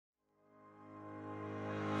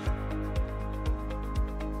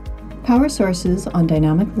Power sources on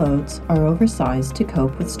dynamic loads are oversized to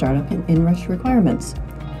cope with startup and inrush requirements,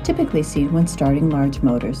 typically seen when starting large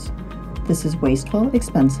motors. This is wasteful,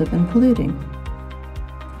 expensive, and polluting.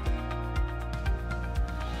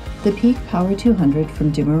 The Peak Power 200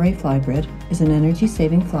 from Dumarey Flybrid is an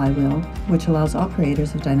energy-saving flywheel which allows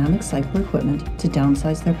operators of dynamic cycle equipment to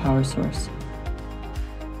downsize their power source.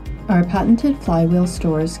 Our patented flywheel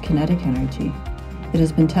stores kinetic energy. It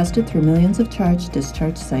has been tested through millions of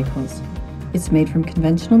charge-discharge cycles. It's made from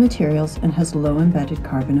conventional materials and has low embedded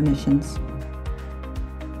carbon emissions.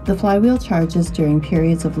 The flywheel charges during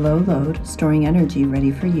periods of low load, storing energy ready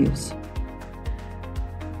for use.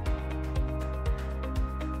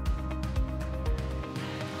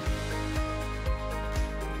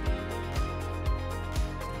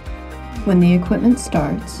 When the equipment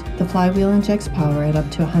starts, the flywheel injects power at up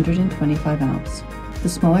to 125 amps. The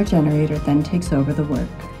smaller generator then takes over the work.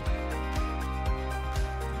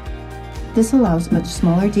 This allows much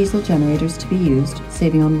smaller diesel generators to be used,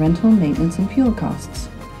 saving on rental, maintenance, and fuel costs.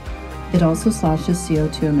 It also slashes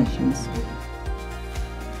CO2 emissions.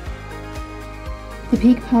 The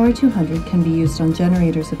Peak Power 200 can be used on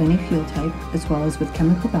generators of any fuel type, as well as with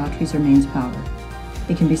chemical batteries or mains power.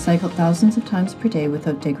 It can be cycled thousands of times per day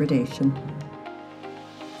without degradation.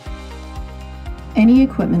 Any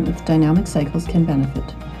equipment with dynamic cycles can benefit.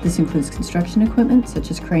 This includes construction equipment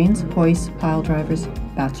such as cranes, hoists, pile drivers,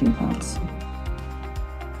 batching plants.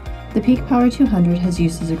 The Peak Power 200 has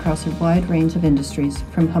uses across a wide range of industries,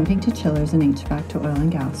 from pumping to chillers and HVAC to oil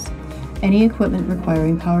and gas. Any equipment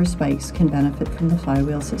requiring power spikes can benefit from the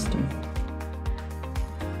flywheel system.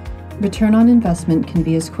 Return on investment can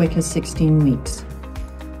be as quick as 16 weeks.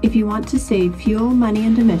 If you want to save fuel, money,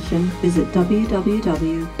 and emission, visit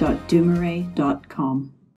www.dumarey.com.